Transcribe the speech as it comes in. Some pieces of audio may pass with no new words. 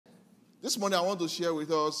This morning I want to share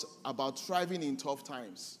with us about thriving in tough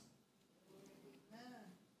times.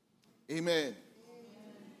 Amen.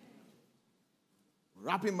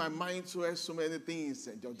 Wrapping my mind to so many things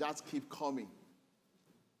and they'll just keep coming.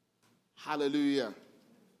 Hallelujah.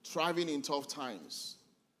 Thriving in tough times.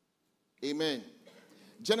 Amen.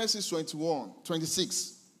 Genesis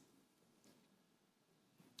 26.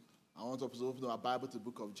 I want us to open our Bible to the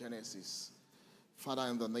book of Genesis. Father,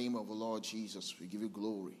 in the name of the Lord Jesus, we give you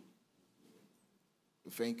glory. We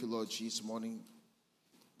thank you, Lord, this morning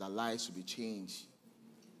that lives will be changed.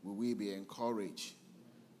 We will be encouraged.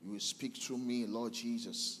 You will speak through me, Lord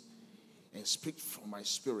Jesus, and speak from my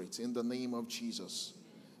spirit in the name of Jesus.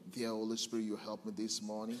 Dear Holy Spirit, you help me this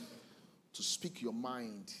morning to speak your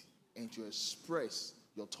mind and to express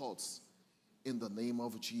your thoughts in the name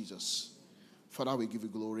of Jesus. Father, we give you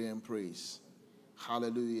glory and praise.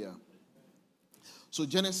 Hallelujah. So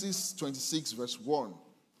Genesis 26 verse 1.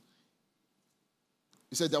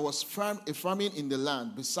 It said there was a famine in the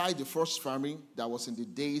land beside the first famine that was in the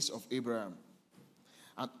days of Abraham.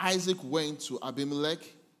 And Isaac went to Abimelech,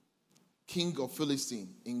 king of Philistine,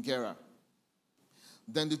 in Gerar.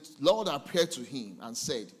 Then the Lord appeared to him and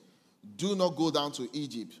said, do not go down to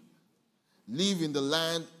Egypt. Live in the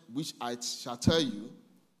land which I shall tell you.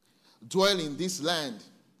 Dwell in this land,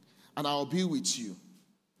 and I will be with you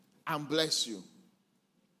and bless you.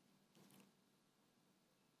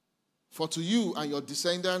 For to you and your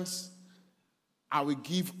descendants I will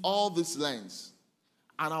give all these lands,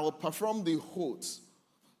 and I will perform the oath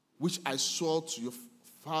which I swore to your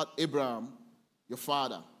father Abraham, your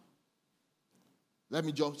father. Let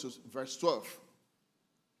me jump to verse 12.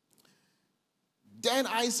 Then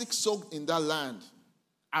Isaac sowed in that land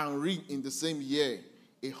and reaped in the same year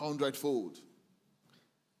 100-fold.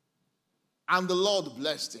 And the Lord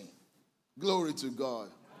blessed him. Glory to God.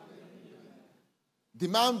 The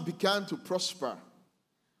man began to prosper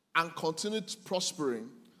and continued prospering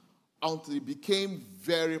until he became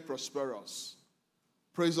very prosperous.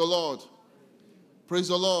 Praise the Lord. Praise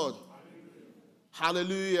the Lord.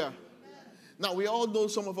 Hallelujah. Now, we all know,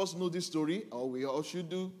 some of us know this story, or we all should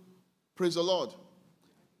do. Praise the Lord.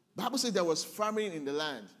 The Bible says there was famine in the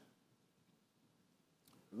land.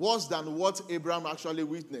 Worse than what Abraham actually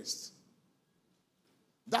witnessed.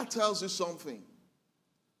 That tells you something.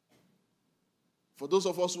 For those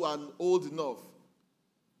of us who are old enough,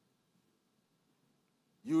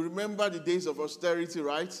 you remember the days of austerity,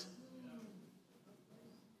 right?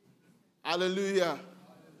 Hallelujah.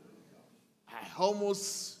 I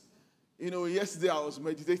almost, yesterday I was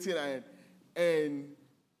meditating and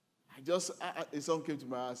a song came to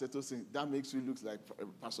my heart. I said to sing, that makes you look like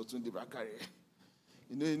Pastor Tunde Bakare.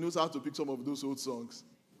 He knows how to pick some of those old songs.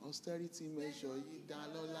 Austerity measure ye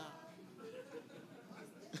dalola.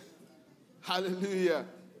 Hallelujah.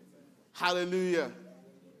 Hallelujah.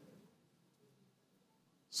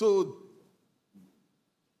 So,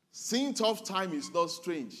 seeing tough time is not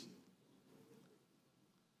strange.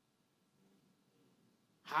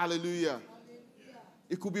 Hallelujah.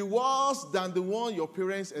 It could be worse than the one your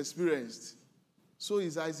parents experienced. So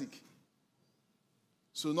is Isaac.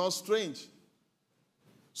 So not strange.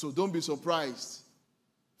 So don't be surprised.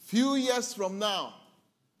 Few years from now,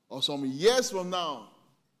 or some years from now,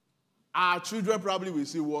 our children probably will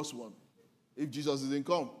see worse one if Jesus doesn't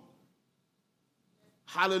come.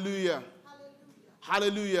 Hallelujah. Hallelujah.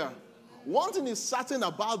 Hallelujah. One thing is certain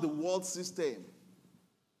about the world system.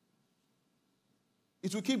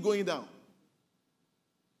 It will keep going down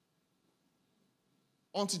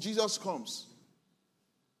until Jesus comes.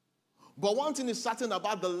 But one thing is certain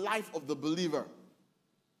about the life of the believer.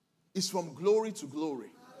 It's from glory to glory.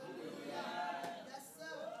 Yes,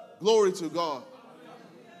 glory to God.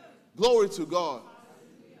 Glory to God.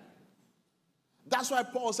 That's why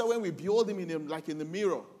Paul said when we behold him like in the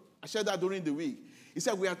mirror, I shared that during the week. He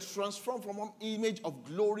said we are transformed from one image of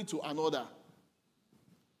glory to another.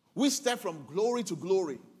 We step from glory to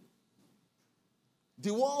glory.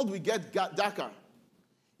 The world will get darker.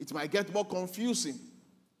 It might get more confusing.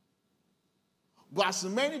 But as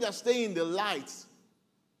many that stay in the light,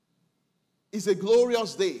 it's a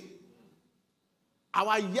glorious day.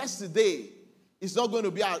 Our yesterday is not going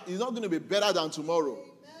to be better than tomorrow.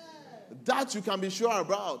 Amen. That you can be sure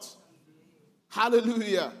about.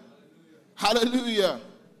 Hallelujah. Hallelujah.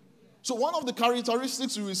 So one of the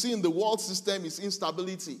characteristics we will see in the world system is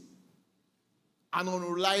instability and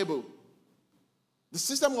unreliable. The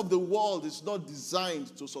system of the world is not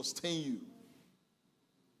designed to sustain you.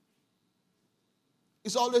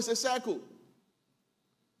 It's always a circle.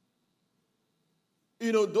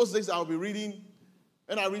 Those days I'll be reading,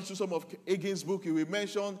 and I read through some of Hagin's book, he will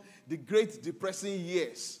mention the great depressing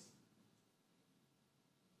years.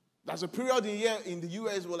 There's a period in the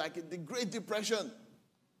US where like the Great Depression.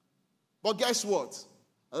 But guess what?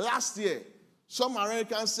 Last year, some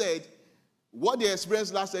Americans said what they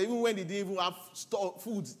experienced last year, even when they didn't even have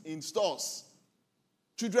food in stores,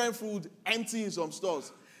 children food empty in some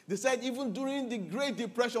stores. They said even during the Great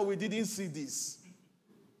Depression, we didn't see this.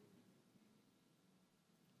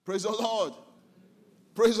 Praise the Lord.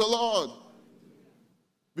 Praise the Lord.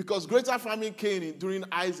 Because greater famine came during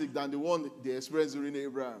Isaac than the one they experienced during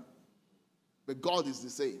Abraham. But God is the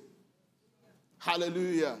same.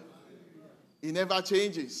 Hallelujah. He never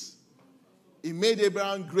changes. He made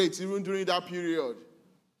Abraham great even during that period.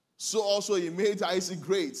 So also he made Isaac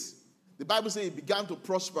great. The Bible says he began to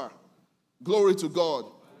prosper. Glory to God.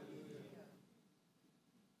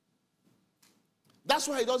 That's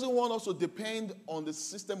why he doesn't want us to depend on the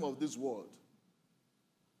system of this world.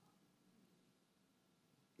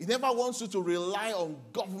 He never wants you to rely on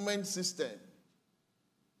government system.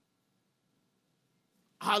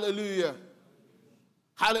 Hallelujah.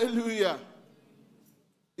 Hallelujah.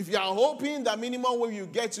 If you are hoping that minimum wage will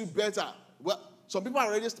get you better, well, some people are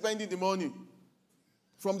already spending the money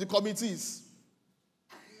from the committees.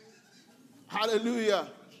 Hallelujah.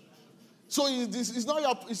 So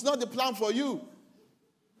it's not the plan for you.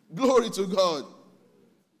 Glory to God.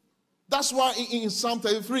 That's why in Psalm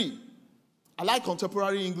 33, I like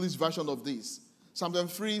contemporary English version of this. Psalm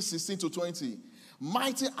 33, 16 to 20.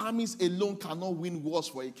 Mighty armies alone cannot win wars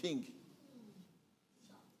for a king.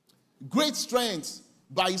 Great strength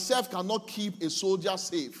by itself cannot keep a soldier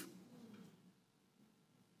safe.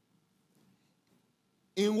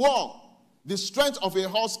 In war, the strength of a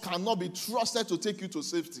horse cannot be trusted to take you to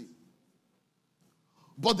safety.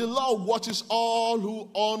 But the Lord watches all who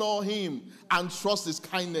honor him and trust his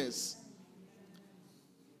kindness.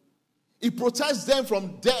 He protects them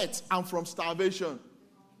from death and from starvation.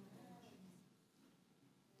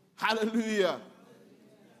 Hallelujah.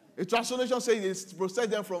 A translation says he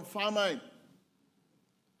protects them from famine.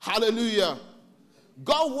 Hallelujah.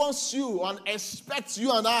 God wants you and expects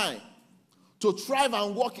you and I to thrive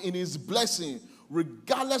and walk in his blessing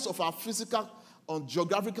regardless of our physical or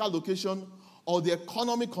geographical location or the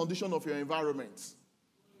economic condition of your environment.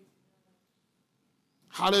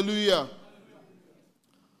 Hallelujah.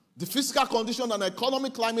 The physical condition and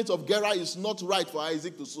economic climate of Gerar is not right for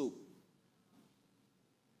Isaac to sow.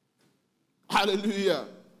 Hallelujah.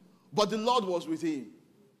 But the Lord was with him.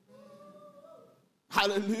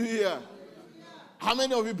 Hallelujah. How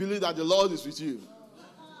many of you believe that the Lord is with you?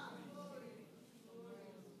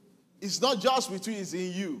 It's not just with you, it's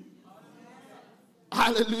in you.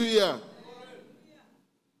 Hallelujah.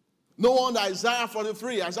 No wonder Isaiah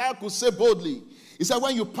 43, Isaiah could say boldly, he said,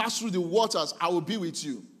 when you pass through the waters, I will be with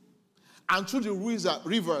you. And through the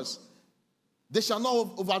rivers, they shall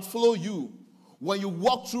not overflow you. When you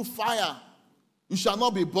walk through fire, you shall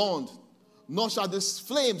not be burned, nor shall the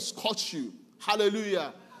flames scorch you.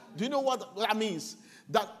 Hallelujah. Do you know what that means?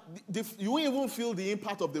 That you won't even feel the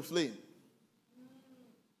impact of the flame.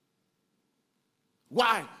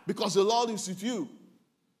 Why? Because the Lord is with you.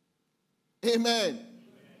 Amen.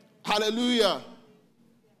 Hallelujah.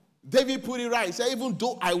 David put it right. He said, even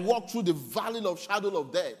though I walk through the valley of shadow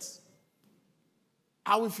of death,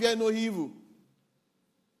 I will fear no evil.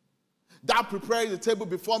 Thou prepares the table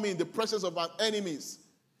before me in the presence of my enemies.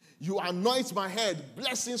 You anoint my head.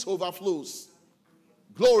 Blessings overflows.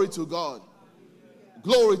 Glory to God.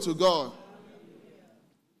 Glory to God.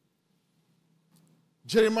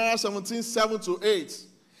 Jeremiah 17, 7 to 8.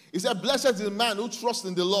 He said, blessed is the man who trusts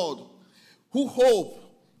in the Lord, who hope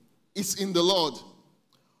is in the Lord.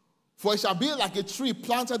 For it shall be like a tree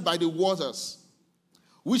planted by the waters,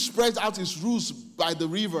 which spreads out its roots by the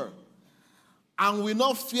river, and will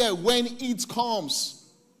not fear when it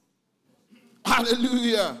comes.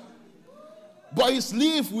 Hallelujah. But his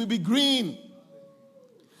leaf will be green,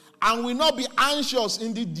 and will not be anxious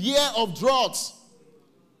in the year of drought,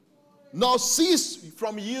 nor cease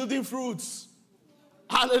from yielding fruits.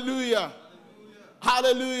 Hallelujah.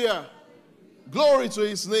 Hallelujah. Glory to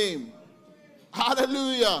his name.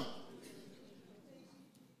 Hallelujah.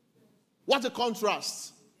 What a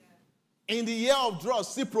contrast. In the year of drought,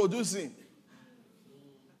 still producing.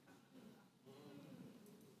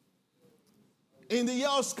 In the year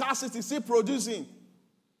of scarcity, still producing.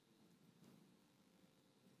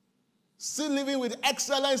 Still living with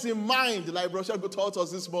excellence in mind, like Brother Shego taught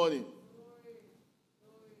us this morning.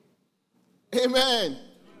 Amen.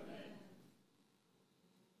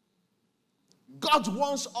 God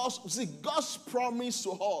wants us, see, God's promise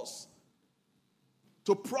to us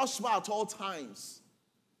to prosper at all times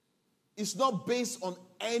is not based on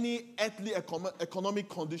any earthly economic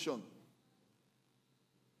condition.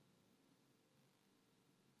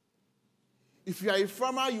 If you are a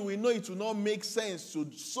farmer, you will know it will not make sense to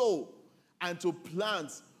sow and to plant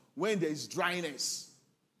when there is dryness.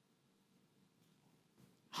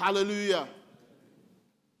 Hallelujah.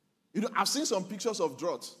 You know, I've seen some pictures of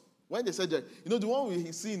drought. When they said that, you know, the one we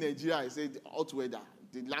see in Nigeria, they said hot weather,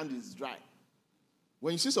 the land is dry.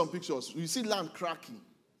 When you see some pictures, you see land cracking.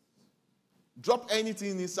 Drop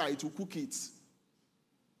anything inside to cook it.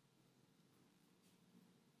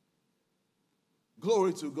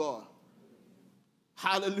 Glory to God.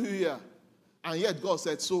 Hallelujah. And yet God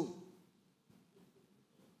said so.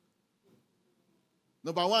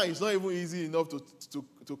 Number one, it's not even easy enough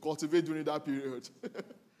to cultivate during that period.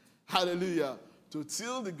 Hallelujah. To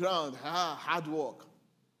till the ground, hard work.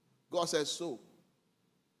 God said so.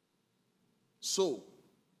 So.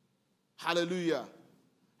 Hallelujah.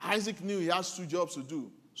 Isaac knew he has 2 jobs to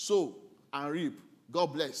do. Sow and reap. God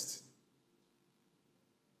blessed.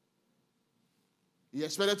 He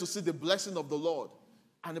expected to see the blessing of the Lord.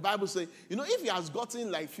 And the Bible says, you know, if he has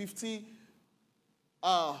gotten like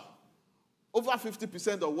over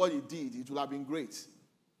 50% of what he did, it would have been great.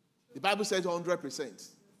 The Bible says 100%.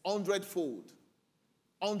 100-fold.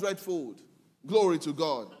 100-fold. Glory to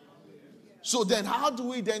God. So then, how do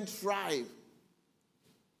we then thrive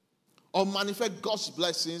or manifest God's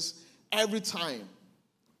blessings every time?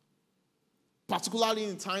 Particularly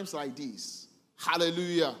in times like these.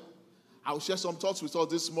 Hallelujah. I will share some thoughts with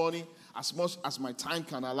us this morning as much as my time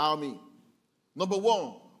can allow me. Number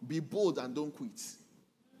one, be bold and don't quit.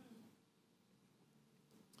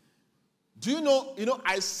 Do you know,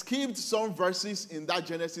 I skipped some verses in that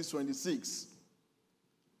Genesis 26.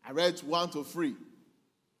 I read 1 to 3.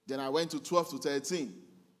 Then I went to 12 to 13.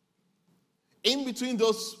 In between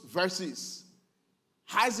those verses,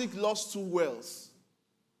 Isaac lost 2 wells.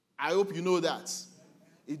 I hope you know that.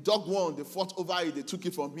 He dug one, they fought over it, they took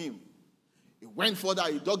it from him. He went further,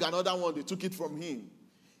 he dug another one, they took it from him.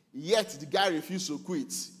 Yet the guy refused to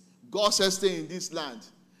quit. God said, stay in this land.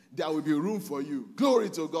 There will be room for you.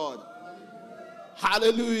 Glory to God.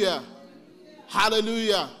 Hallelujah.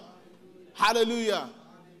 Hallelujah. Hallelujah.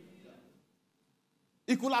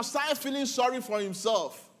 He could have started feeling sorry for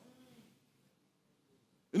himself.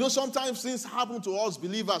 You know, sometimes things happen to us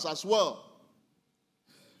believers as well.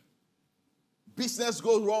 Business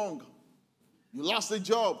goes wrong. You lost a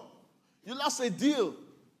job. You lost a deal.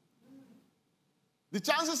 The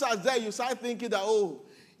chances are there you start thinking that,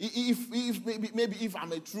 maybe if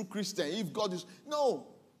I'm a true Christian, if God is... No.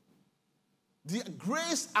 The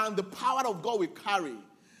grace and the power of God we carry,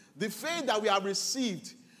 the faith that we have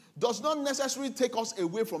received, does not necessarily take us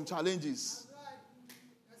away from challenges.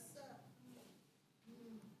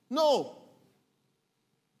 No.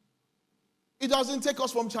 It doesn't take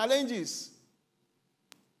us from challenges.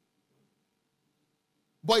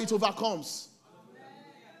 But it overcomes.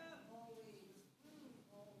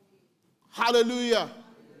 Hallelujah.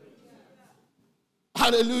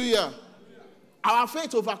 Hallelujah. Our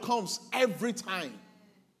faith overcomes every time.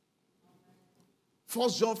 1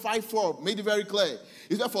 John 5:4 made it very clear.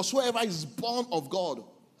 It said, for whosoever is born of God,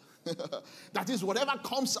 that is, whatever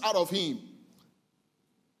comes out of him,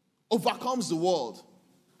 overcomes the world.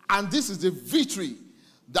 And this is the victory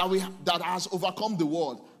that has overcome the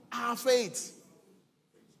world. Our faith.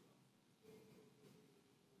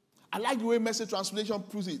 I like the way Message Translation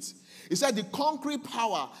puts it. It said the concrete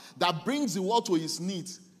power that brings the world to its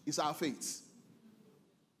needs is our faith.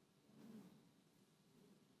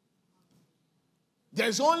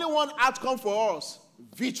 There's only one outcome for us: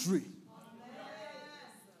 victory.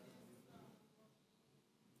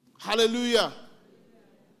 Hallelujah.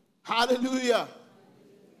 Hallelujah.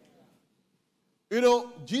 You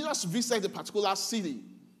know, Jesus visited a particular city,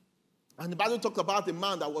 and the Bible talked about a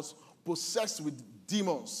man that was possessed with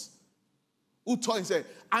demons. Who told him, said,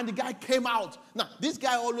 and the guy came out. Now, this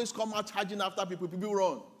guy always come out charging after people. People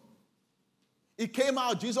run. He came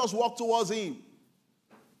out. Jesus walked towards him.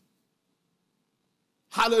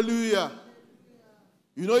 Hallelujah.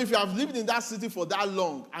 You know, if you have lived in that city for that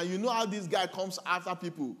long, and you know how this guy comes after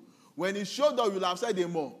people, when he showed up, you'll have said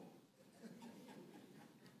more.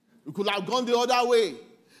 You could have gone the other way.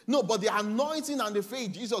 No, but the anointing and the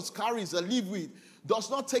faith Jesus carries and live with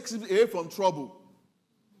does not take him away from trouble.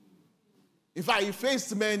 In fact, he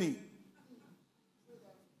faced many.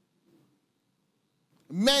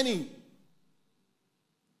 Many.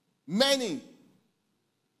 Many.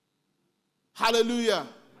 Hallelujah.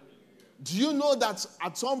 Do you know that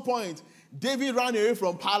at some point, David ran away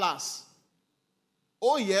from palace?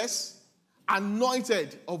 Oh yes,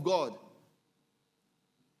 anointed of God.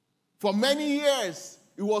 For many years,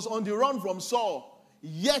 he was on the run from Saul,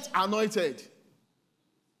 yet anointed.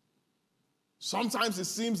 Sometimes it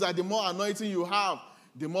seems that the more anointing you have,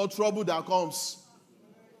 the more trouble that comes.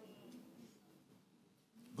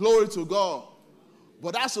 Glory to God.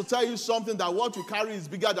 But that's to tell you something, that what you carry is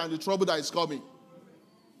bigger than the trouble that is coming.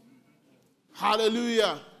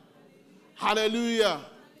 Hallelujah. Hallelujah.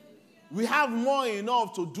 We have more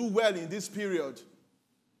enough to do well in this period.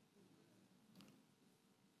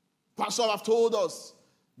 Pastor have told us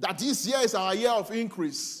that this year is our year of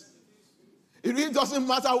increase. It really doesn't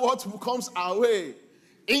matter what comes our way.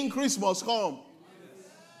 Increase must come.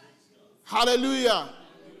 Hallelujah.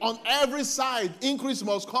 On every side, increase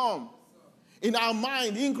must come. In our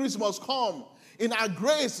mind, increase must come. In our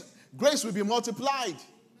grace, grace will be multiplied.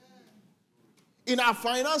 In our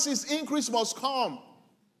finances, increase must come.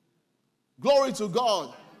 Glory to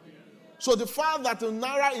God. So the fact that the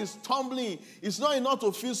naira is tumbling is not enough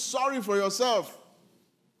to feel sorry for yourself.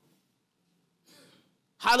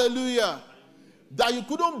 Hallelujah. That you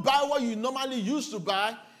couldn't buy what you normally used to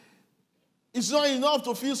buy, it's not enough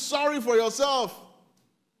to feel sorry for yourself.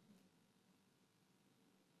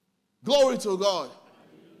 Glory to God.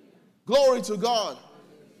 Glory to God.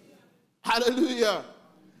 Hallelujah.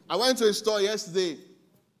 I went to a store yesterday,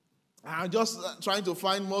 and I'm just trying to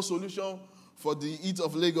find more solution for the heat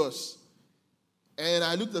of Lagos. And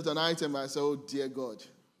I looked at an item and I said, oh dear God.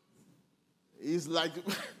 It's like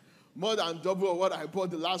more than double of what I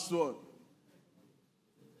bought the last one.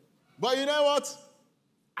 But you know what?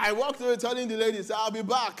 I walked away telling the lady, I'll be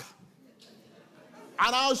back.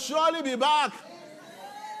 And I'll surely be back.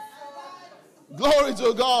 Glory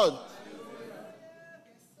to God.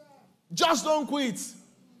 Just don't quit.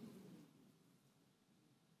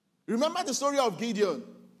 Remember the story of Gideon.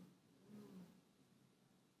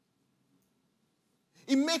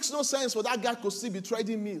 It makes no sense for that guy to still be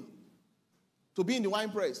trading meal, to be in the wine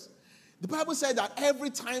press. The Bible said that every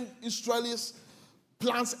time Israelis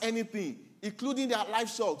plants anything, including their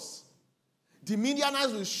livestock, the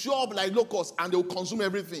Midianites will show up like locusts and they will consume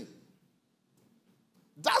everything.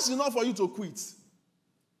 That's enough for you to quit.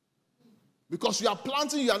 Because you are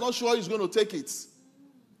planting, you are not sure he's going to take it.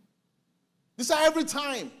 This is every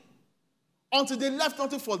time. Until they left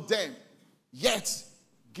nothing for them. Yet,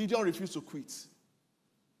 Gideon refused to quit.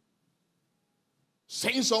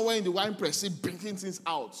 Staying somewhere in the wine press, still bringing things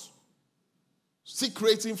out. Still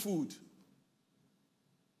creating food.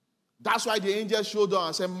 That's why the angel showed up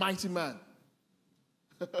and said, mighty man.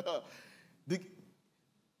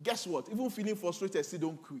 Guess what? Even feeling frustrated, still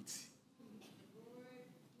don't quit.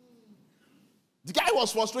 The guy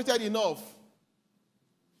was frustrated enough.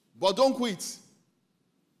 But don't quit.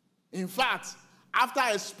 In fact, after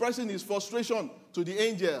expressing his frustration to the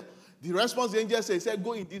angel, the response the angel said,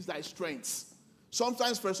 go in this thy strength.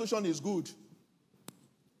 Sometimes frustration is good.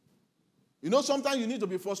 You know, sometimes you need to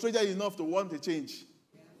be frustrated enough to want a change.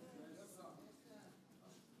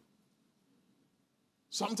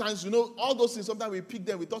 Sometimes, you know, all those things, sometimes we pick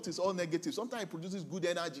them, we thought it's all negative. Sometimes it produces good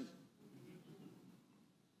energy.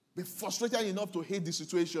 Be frustrated enough to hate the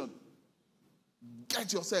situation.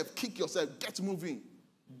 Get yourself, kick yourself, get moving.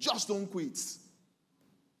 Just don't quit.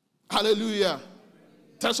 Hallelujah.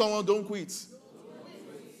 Tell someone, don't quit.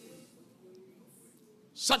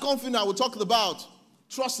 Second thing I will talk about,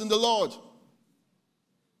 trust in the Lord.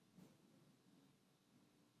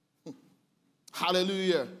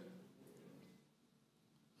 Hallelujah.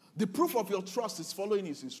 The proof of your trust is following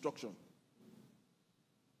his instruction.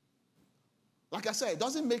 Like I said, it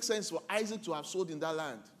doesn't make sense for Isaac to have sold in that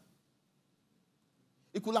land.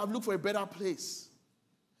 He could have looked for a better place.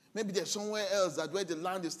 Maybe there's somewhere else that where the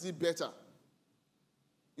land is still better.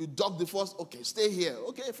 You dug the first, okay, stay here.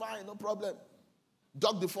 Okay, fine, no problem.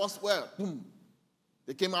 Dug the first well, boom.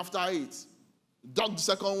 They came after it. Dug the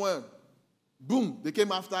second one. Boom, they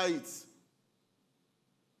came after it.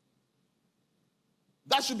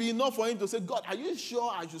 That should be enough for him to say, God, are you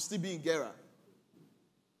sure I should still be in Gerar?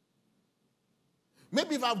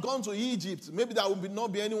 Maybe if I've gone to Egypt, maybe there will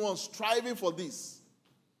not be anyone striving for this.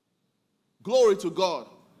 Glory to God.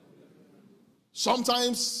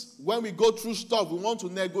 Sometimes when we go through stuff, we want to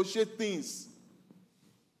negotiate things.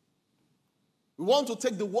 We want to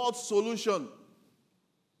take the world's solution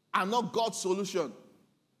and not God's solution.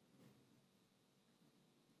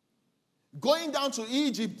 Going down to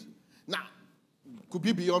Egypt, now, could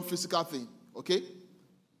be beyond physical thing, okay?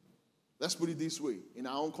 Let's put it this way, in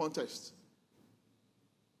our own context.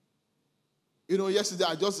 You know, yesterday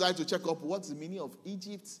I just tried to check up what's the meaning of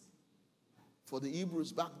Egypt for the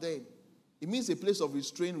Hebrews back then. It means a place of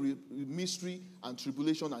restraint, mystery, and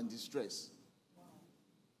tribulation and distress.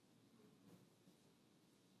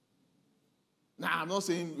 Now, I'm not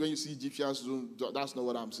saying when you see Egyptians, that's not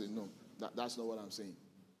what I'm saying. No, that's not what I'm saying.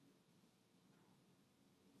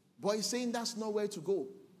 But he's saying that's not where to go.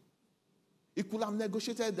 He could have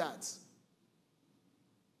negotiated that.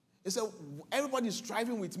 He said, everybody's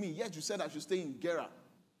striving with me, yet you said I should stay in Gerar.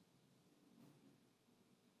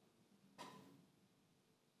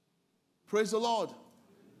 Praise the Lord.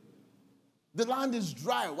 The land is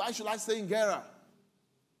dry. Why should I stay in Gerar?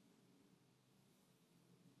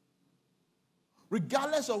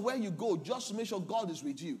 Regardless of where you go, just make sure God is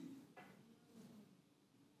with you.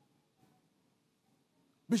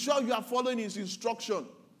 Be sure you are following his instruction,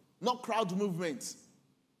 not crowd movement.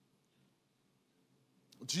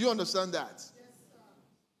 Do you understand that? Yes,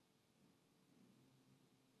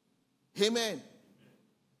 sir. Amen.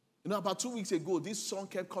 You know, about 2 weeks ago, this song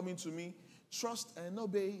kept coming to me. Trust and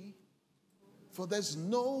obey, for there's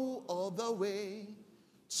no other way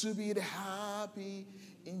to be happy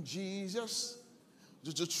in Jesus.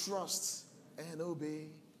 Just trust and obey.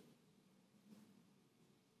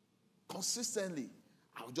 Consistently.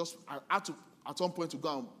 I had to, at some point, to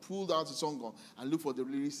go and pull down the song and look for the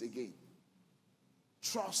lyrics again.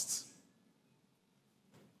 Trust.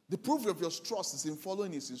 The proof of your trust is in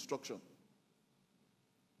following his instruction.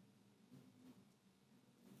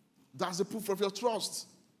 That's the proof of your trust.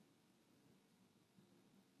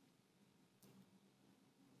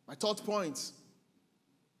 My third point,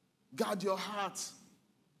 guard your heart.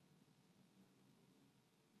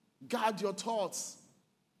 Guard your thoughts.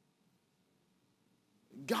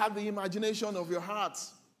 Guard the imagination of your heart.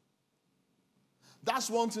 That's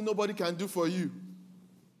one thing nobody can do for you.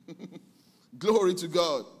 Glory to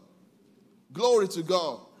God. Glory to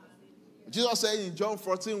God. Jesus said in John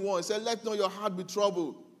 14:1, he said, let not your heart be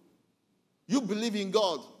troubled. You believe in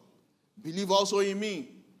God. Believe also in me.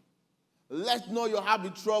 Let not your heart be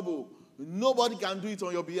troubled. Nobody can do it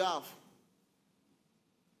on your behalf.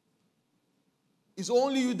 It's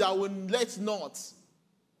only you that will let not.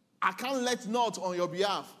 I can't let not on your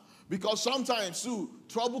behalf. Because sometimes, too,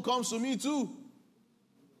 trouble comes to me, too.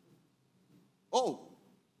 Oh,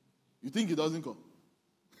 you think it doesn't come?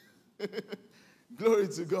 Glory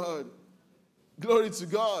to God. Glory to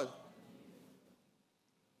God.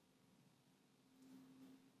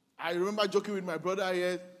 I remember joking with my brother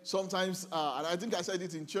here sometimes, and I think I said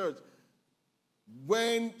it in church.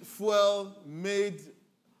 When Fuel made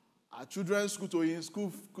our children's school to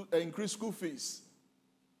increase school fees,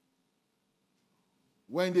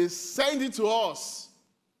 when they send it to us,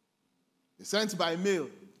 they sent it by mail.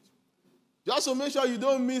 Just to make sure you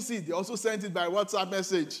don't miss it, they also sent it by WhatsApp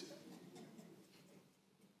message.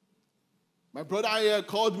 My brother here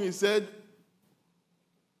called me and said,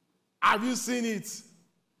 have you seen it?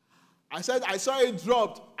 I said, I saw it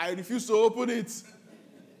dropped. I refused to open it.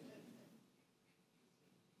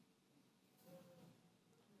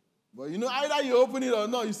 But you know, either you open it or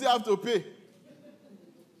not, you still have to pay.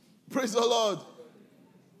 Praise the Lord.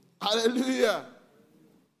 Hallelujah.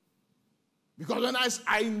 Because when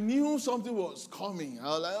I knew something was coming, I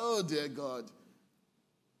was like, oh dear God.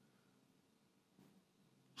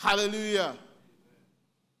 Hallelujah.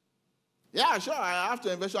 Yeah, sure, I have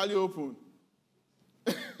to eventually open.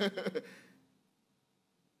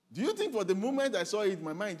 Do you think for the moment I saw it,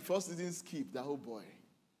 my mind first didn't skip that, oh boy.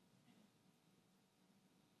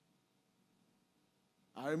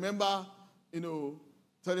 I remember,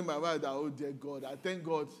 telling my wife that, oh dear God, I thank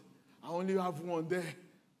God I only have one there.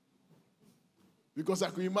 Because I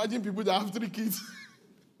could imagine people that have 3 kids.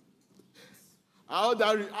 how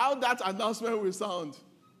that announcement will sound.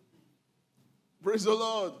 Praise the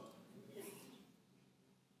Lord.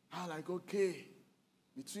 I'm like, okay.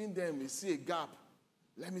 Between them, we see a gap.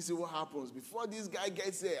 Let me see what happens. Before this guy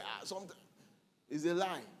gets there, something is a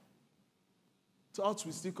lie. Thoughts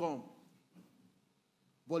will still come.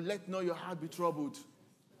 But let not your heart be troubled.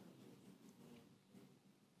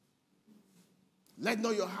 Let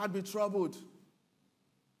not your heart be troubled.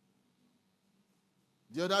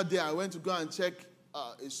 The other day, I went to go and check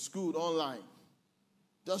a school online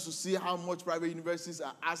just to see how much private universities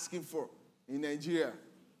are asking for in Nigeria.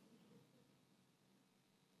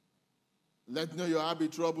 Let not your heart be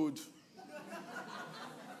troubled.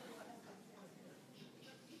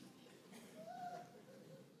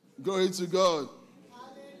 Glory to God.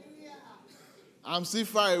 Hallelujah. I'm still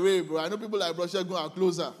far away, bro. I know people like Bro Shegun are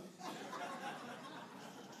closer.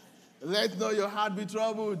 Let not your heart be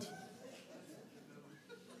troubled.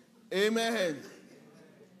 Amen.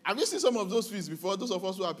 Have you seen some of those fees before? Those of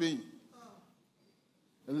us who are paying.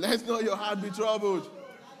 Let not your heart be troubled.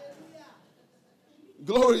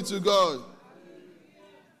 Glory to God.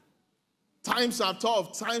 Times are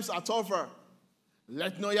tough. Times are tougher.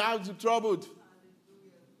 Let not your heart be troubled.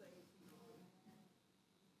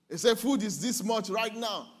 They say food is this much right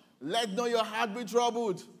now. Let not your heart be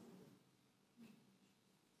troubled.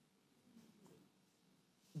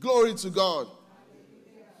 Glory to God.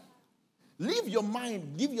 Leave your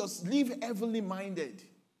mind, live heavenly minded.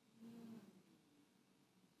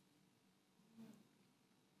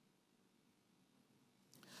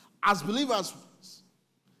 As believers,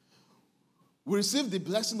 we receive the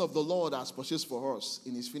blessing of the Lord as purchased for us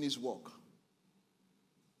in his finished work.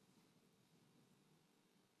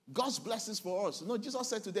 God's blessings for us. You know, Jesus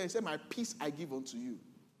said today, he said, my peace I give unto you.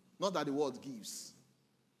 Not that the world gives.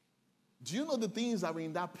 Do you know the things that were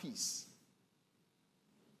in that peace?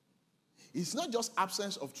 It's not just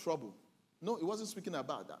absence of trouble. No, it wasn't speaking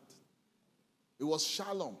about that. It was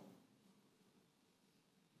shalom.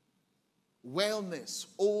 Wellness,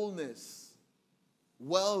 wholeness,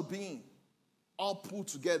 well-being, all put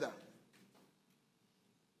together.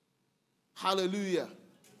 Hallelujah.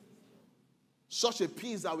 Such a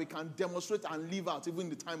peace that we can demonstrate and live out even in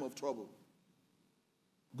the time of trouble.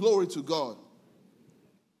 Glory to God.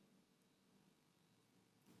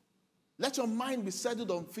 Let your mind be settled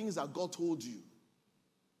on things that God told you.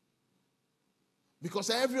 Because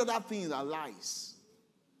every other thing are lies.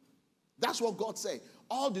 That's what God said.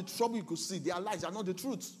 All the trouble you could see, they are lies, they are not the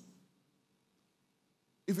truth.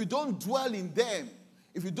 If you don't dwell in them,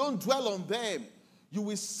 if you don't dwell on them, you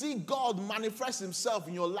will see God manifest himself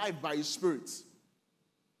in your life by his Spirit.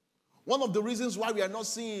 One of the reasons why we are not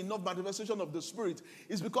seeing enough manifestation of the Spirit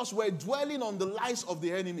is because we're dwelling on the lies of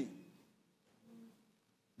the enemy.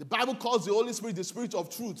 The Bible calls the Holy Spirit the Spirit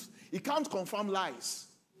of truth. He can't confirm lies.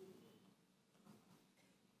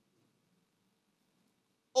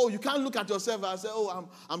 Oh, you can't look at yourself and say, oh,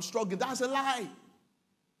 I'm struggling. That's a lie.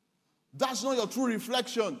 That's not your true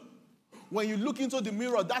reflection. When you look into the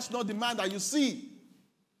mirror, that's not the man that you see.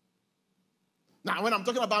 Now, when I'm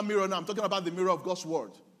talking about mirror now, I'm talking about the mirror of God's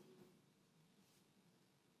word.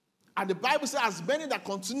 And the Bible says, as many that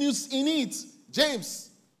continues in it, James,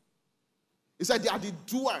 he said they are the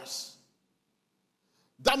doers.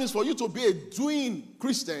 That means for you to be a doing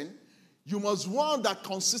Christian, you must one that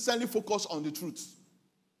consistently focus on the truth.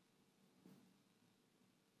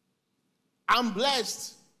 I'm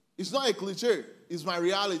blessed. It's not a cliche. It's my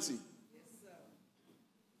reality. Yes, sir.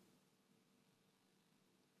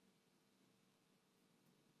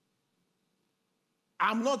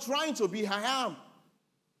 I'm not trying to be, I am.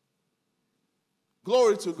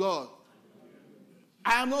 Glory to God.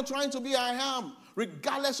 I am not trying to be, I am,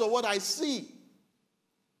 regardless of what I see.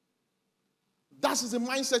 That is the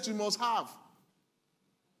mindset you must have.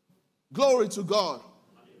 Glory to God.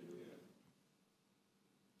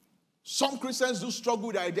 Some Christians do struggle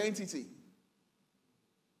with identity.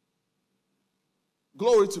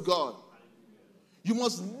 Glory to God. You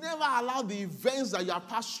must never allow the events that you have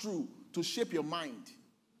passed through to shape your mind,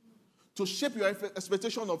 to shape your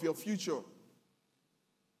expectation of your future.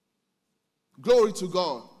 Glory to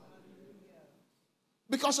God.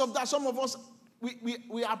 Because of that, some of us,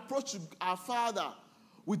 we approach our Father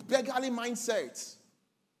with beggarly mindsets.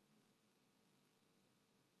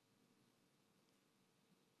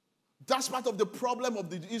 That's part of the problem of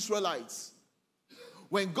the Israelites.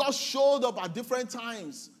 When God showed up at different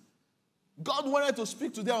times, God wanted to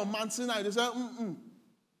speak to them on Mount Sinai. They said,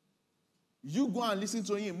 you go and listen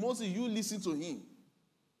to him. Moses, you listen to him.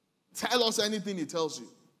 Tell us anything he tells you.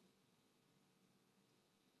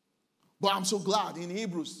 But I'm so glad in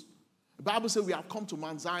Hebrews, the Bible says we have come to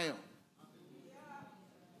Mount Zion.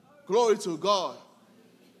 Glory to God.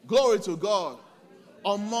 Glory to God.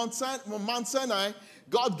 On Mount Sinai,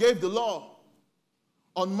 God gave the law.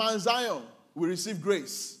 On Mount Zion, we receive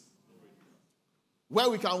grace. Where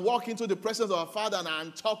we can walk into the presence of our Father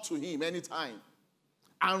and talk to him anytime.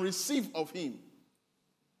 And receive of him.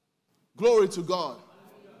 Glory to God.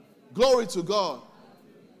 Glory to God.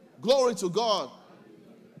 Glory to God.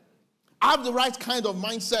 Have the right kind of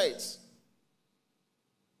mindset.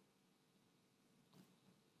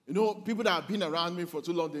 You know, people that have been around me for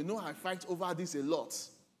too long, they know I fight over this a lot.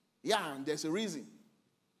 Yeah, and there's a reason.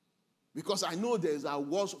 Because I know there's a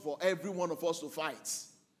war for every one of us to fight.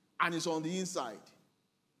 And it's on the inside.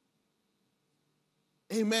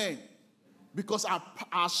 Amen. Because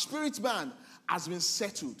our spirit man has been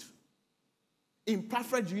settled in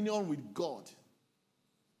perfect union with God.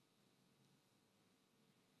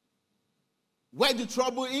 Where the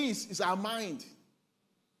trouble is our mind.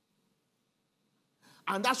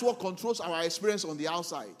 And that's what controls our experience on the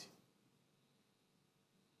outside.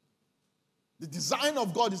 The design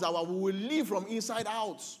of God is that we will live from inside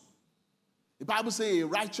out. The Bible says a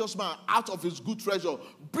righteous man out of his good treasure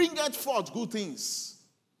bringeth forth good things.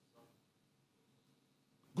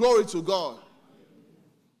 Glory to God.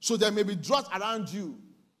 So there may be drought around you.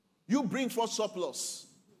 You bring forth surplus.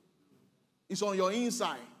 It's on your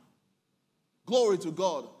inside. Glory to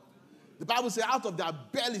God. The Bible says, out of their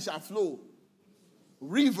belly shall flow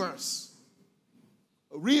rivers.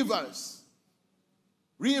 Rivers.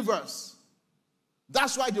 Rivers.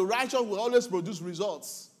 That's why the righteous will always produce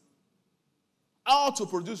results. How to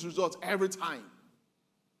produce results every time.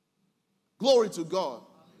 Glory to God.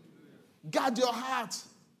 Guard your heart.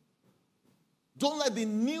 Don't let the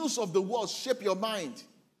news of the world shape your mind.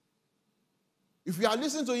 If you are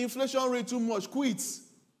listening to inflation rate too much, quit.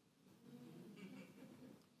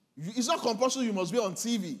 It's not compulsory you must be on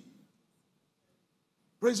TV.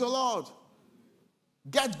 Praise the Lord.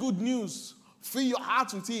 Get good news. Fill your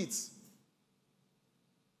heart with it.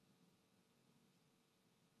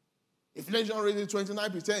 Inflation rate is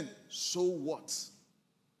 29%. So what?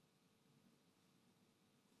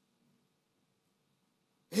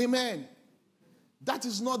 Amen. That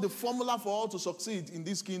is not the formula for all to succeed in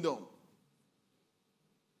this kingdom.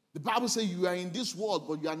 The Bible says you are in this world,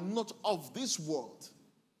 but you are not of this world.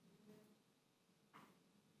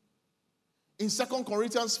 In 2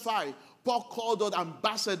 Corinthians 5, Paul called out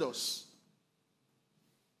ambassadors.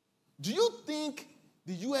 Do you think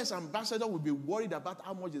the U.S. ambassador will be worried about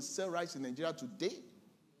how much they sell rice in Nigeria today?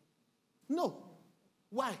 No.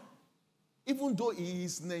 Why? Even though he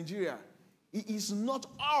is Nigeria, he is not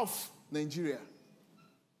of Nigeria.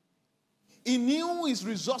 He knew his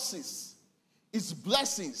resources, his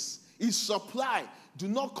blessings, his supply do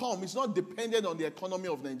not come. It's not dependent on the economy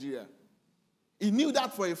of Nigeria. He knew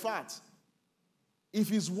that for a fact. If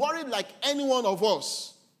he's worried like any one of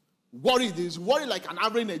us, he's worried like an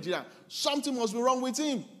average Nigerian, something must be wrong with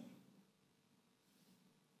him.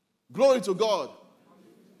 Glory to God.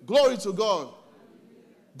 Glory to God.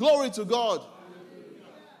 Glory to God.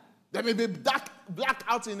 There may be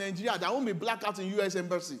blackout in Nigeria. There won't be blackout in U.S.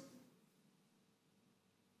 Embassy.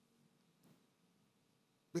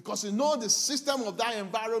 Because you know the system of that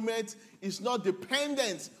environment is not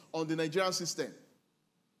dependent on the Nigerian system.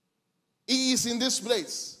 He is in this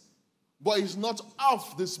place, but he's not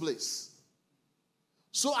of this place.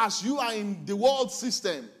 So as you are in the world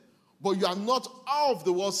system, but you are not of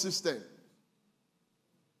the world system.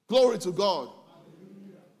 Glory to God.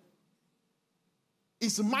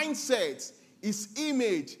 His mindset, his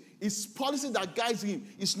image, his policy that guides him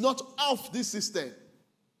is not of this system.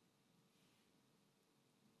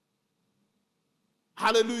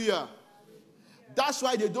 Hallelujah. That's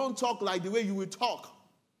why they don't talk like the way you will talk.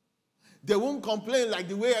 They won't complain like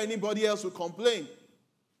the way anybody else will complain.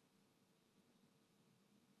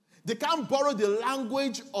 They can't borrow the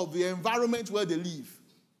language of the environment where they live.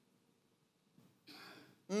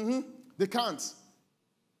 They can't.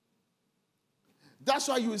 That's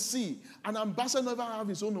why you will see an ambassador never have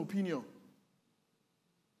his own opinion.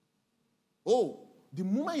 Oh, the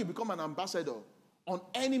moment you become an ambassador on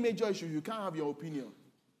any major issue, you can't have your opinion.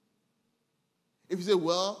 If you say,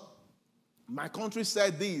 well, my country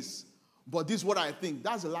said this, but this is what I think,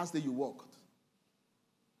 that's the last day you worked.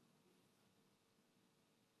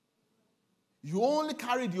 You only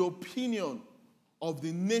carry the opinion of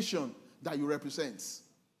the nation that you represent.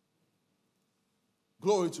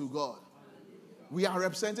 Glory to God. We are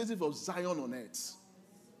representative of Zion on earth.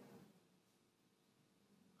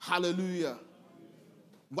 Hallelujah.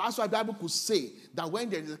 That's why the Bible could say that when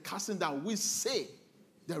there is a casting down, we say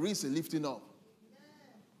there is a lifting up.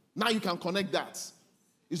 Now you can connect that.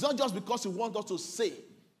 It's not just because you want us to say,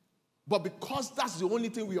 but because that's the only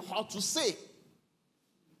thing we ought to say.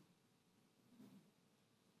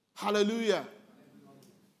 Hallelujah.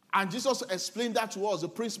 And Jesus explained that to us, the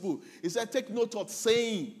principle. He said, take no thought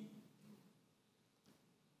saying.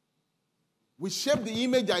 We shape the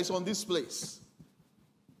image that is on this place.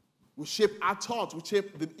 We shape our thought, we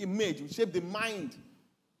shape the image, we shape the mind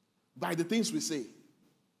by the things we say.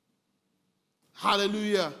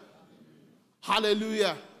 Hallelujah.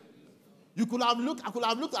 Hallelujah. I could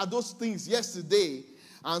have looked at those things yesterday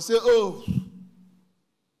and say, oh,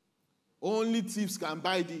 only thieves can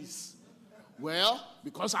buy this. Well,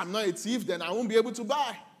 because I'm not a thief, then I won't be able to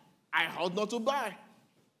buy. I ought not to buy.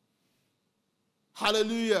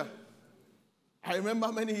 Hallelujah. I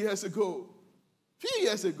remember many years ago, few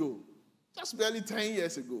years ago, just barely 10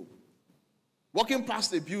 years ago, walking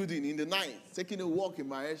past a building in the night, taking a walk in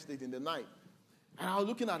my estate in the night. And I was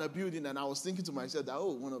looking at a building and I was thinking to myself that,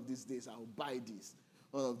 oh, one of these days I'll buy this.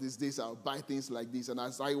 One of these days I'll buy things like this. And I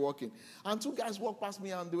started walking. And two guys walked past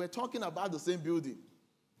me and they were talking about the same building.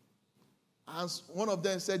 And one of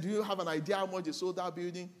them said, do you have an idea how much they sold that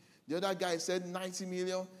building? The other guy said 90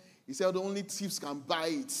 million. He said only thieves can buy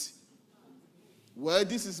it. Well,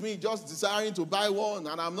 this is me just desiring to buy one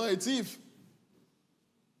and I'm not a thief.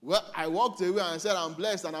 Well, I walked away and said I'm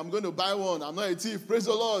blessed and I'm going to buy one. I'm not a thief. Praise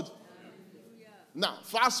the Lord. Now,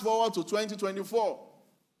 fast forward to 2024.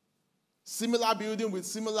 Similar building with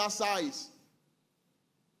similar size.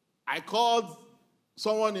 I called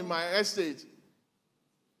someone in my estate.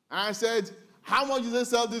 And I said, how much did they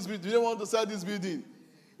sell this building? Do they want to sell this building?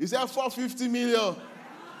 He said, 450 million.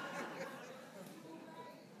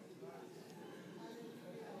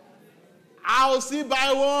 I'll see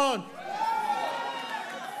buy one.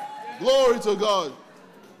 Glory to God.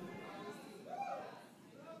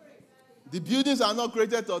 The buildings are not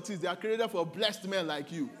created for thieves. They are created for blessed men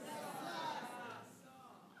like you.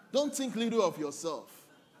 Don't think little of yourself.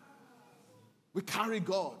 We carry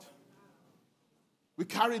God. We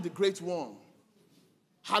carry the great one.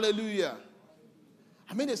 Hallelujah.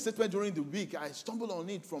 I made a statement during the week. I stumbled on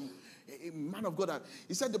it from a man of God.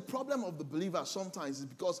 He said the problem of the believer sometimes is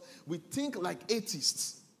because we think like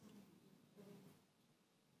atheists.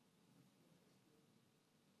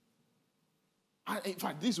 In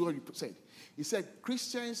fact, this is what he said. He said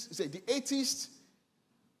Christians, he said the atheists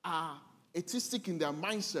are atheistic in their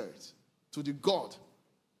mindset to the God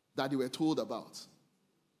that they were told about.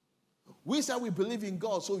 We said we believe in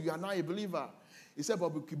God, so you are now a believer. He said,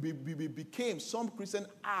 but we became, some Christian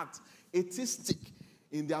act atheistic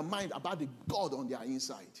in their mind about the God on their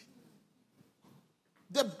inside.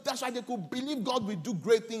 That's why they could believe God will do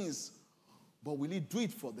great things, but will he do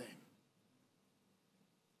it for them?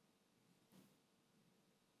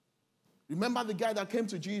 Remember the guy that came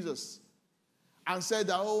to Jesus and said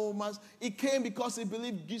that, oh, master, he came because he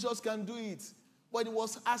believed Jesus can do it. But he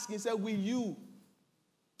was asking, he said, will you?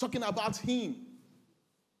 Talking about him.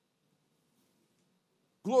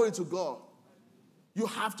 Glory to God. You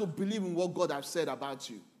have to believe in what God has said about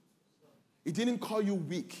you. He didn't call you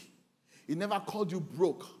weak. He never called you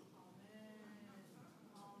broke.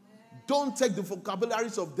 Don't take the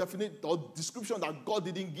vocabularies of definite or description that God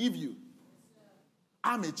didn't give you.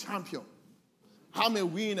 I'm a champion. I'm a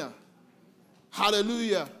winner.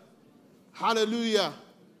 Hallelujah. Hallelujah.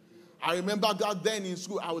 I remember God then in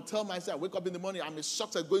school, I would tell myself, wake up in the morning, I'm a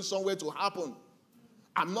success going somewhere to happen.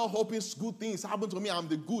 I'm not hoping good things happen to me. I'm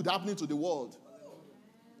the good happening to the world.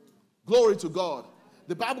 Glory to God.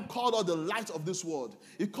 The Bible called us the light of this world.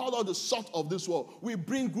 It called us the salt of this world. We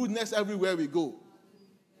bring goodness everywhere we go.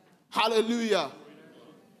 Hallelujah.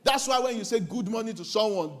 That's why when you say good money to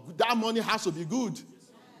someone, that money has to be good.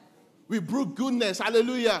 We bring goodness.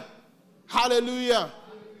 Hallelujah. Hallelujah.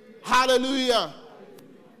 Hallelujah.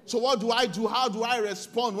 So what do I do? How do I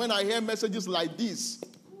respond when I hear messages like this?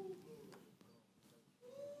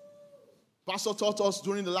 Pastor taught us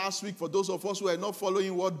during the last week, for those of us who are not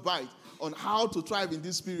following Word Bite, on how to thrive in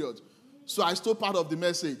this period. So I stole part of the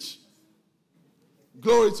message.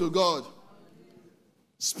 Glory to God.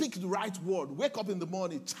 Speak the right word. Wake up in the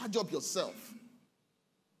morning. Charge up yourself.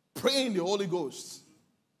 Pray in the Holy Ghost.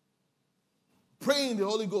 Pray in the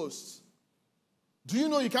Holy Ghost. Do you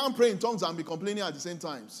know you can't pray in tongues and be complaining at the same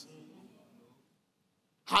times?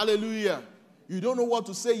 Hallelujah. You don't know what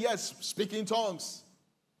to say. Yes, speak in tongues.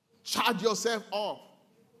 Charge yourself up.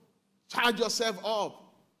 Charge yourself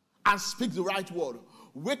up and speak the right word.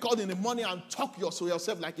 Wake up in the morning and talk to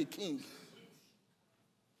yourself like a king.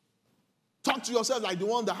 Talk to yourself like the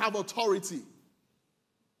one that have authority.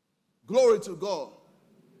 Glory to God.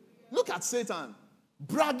 Look at Satan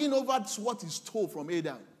bragging over what he stole from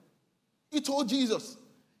Adam. He told Jesus,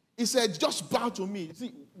 he said, just bow to me.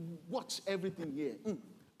 See, watch everything here.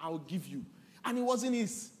 I'll give you. And it wasn't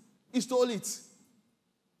his. He stole it.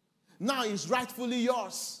 Now it's rightfully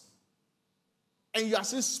yours. And you are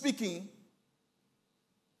still speaking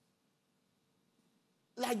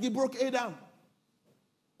like they broke Adam,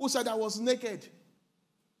 who said I was naked.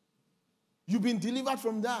 You've been delivered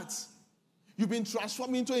from that. You've been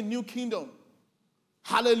transformed into a new kingdom.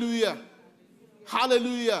 Hallelujah.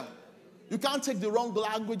 Hallelujah. You can't take the wrong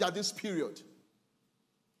language at this period.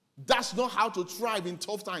 That's not how to thrive in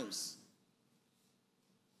tough times.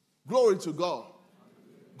 Glory to God.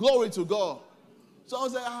 Glory to God. Someone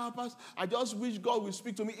say, Pastor, I just wish God would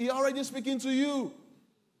speak to me. He already speaking to you.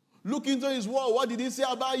 Look into his word. What did he say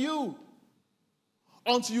about you?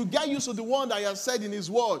 Until you get used to the one that he has said in his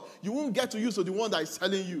word, you won't get to used to the one that is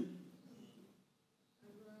telling you.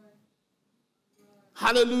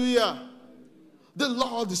 Hallelujah. The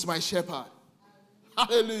Lord is my shepherd.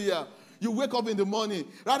 Hallelujah. You wake up in the morning,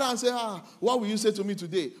 rather than say, what will you say to me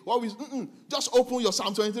today? Just open your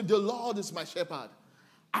Psalm 23. The Lord is my shepherd.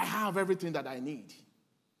 I have everything that I need.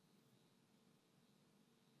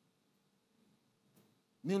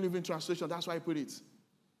 New Living Translation, that's why I put it.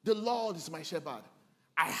 The Lord is my shepherd.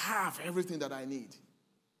 I have everything that I need.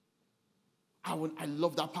 I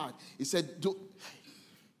love that part. He said,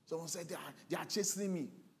 someone said, they are chasing me.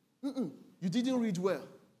 You didn't read well.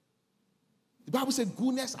 The Bible said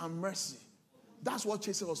goodness and mercy. That's what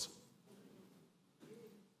chases us.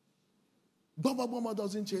 Bama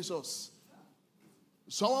doesn't chase us.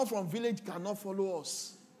 Someone from village cannot follow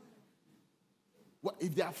us.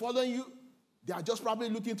 If they are following you, they are just probably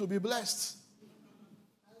looking to be blessed.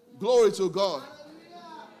 Glory to God.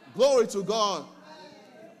 Glory to God.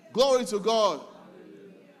 Glory to God.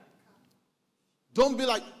 Don't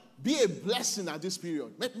be a blessing at this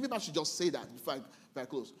period. Maybe I should just say that before I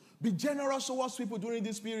close. Be generous towards people during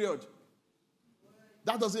this period.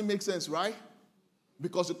 That doesn't make sense, right?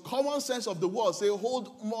 Because the common sense of the world say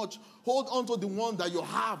hold on to the one that you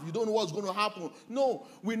have. You don't know what's going to happen. No,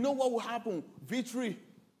 we know what will happen. Victory.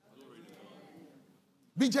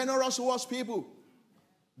 Be generous towards people.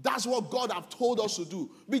 That's what God have told us to do.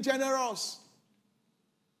 Be generous.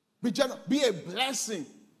 Be a blessing.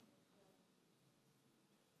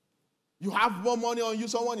 You have more money on you,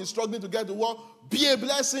 someone is struggling to get to work. Be a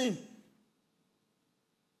blessing.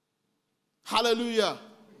 Hallelujah.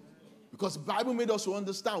 Because the Bible made us to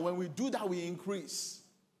understand when we do that, we increase.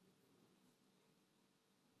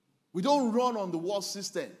 We don't run on the world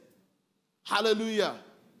system. Hallelujah.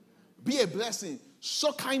 Be a blessing.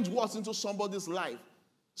 Sow kind words into somebody's life.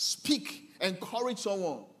 Speak. Encourage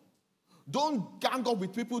someone. Don't gang up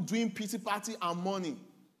with people doing pity party and money.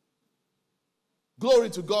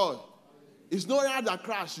 Glory to God. It's not that that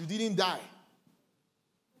crashed. You didn't die.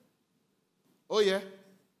 Oh, yeah?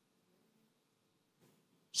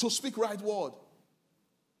 So speak right word.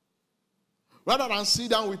 Rather than sit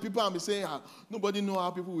down with people and be saying, nobody know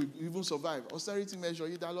how people will even survive. Austerity measure,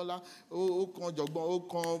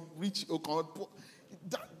 rich,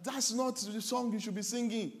 that's not the song you should be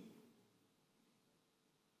singing.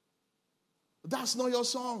 That's not your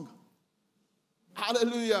song.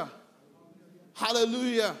 Hallelujah.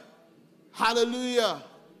 Hallelujah. Hallelujah.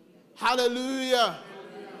 Hallelujah.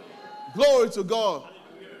 Glory to God.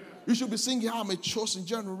 You should be singing, I'm a chosen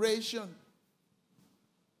generation.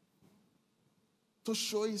 To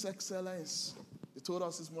show his excellence. He told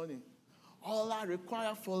us this morning. All I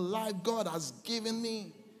require for life, God has given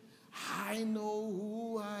me. I know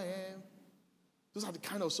who I am. Those are the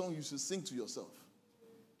kind of songs you should sing to yourself.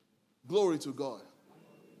 Glory to God.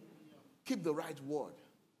 Keep the right word.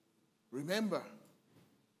 Remember,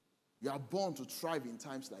 you are born to thrive in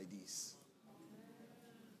times like these.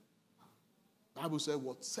 The Bible says,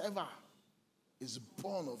 whatever is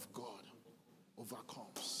born of God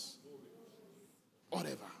overcomes.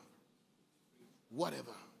 Whatever.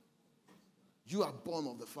 You are born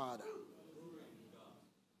of the Father.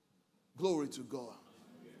 Glory to God.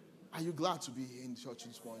 Are you glad to be here in church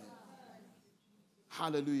this morning?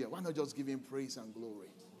 Hallelujah. Why not just give him praise and glory?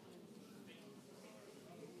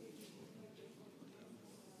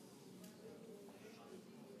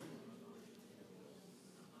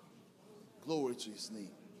 Glory to his name.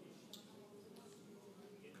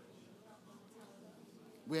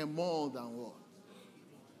 We are more than what?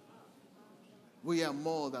 We are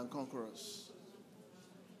more than conquerors.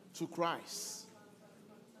 To Christ.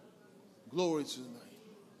 Glory to the name.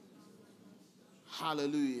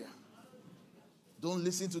 Hallelujah. Don't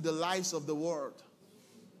listen to the lies of the world.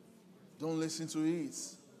 Don't listen to it.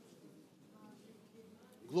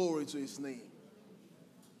 Glory to his name.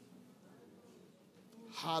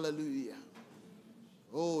 Hallelujah.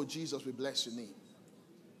 Oh, Jesus, we bless your name.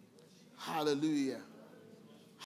 Hallelujah.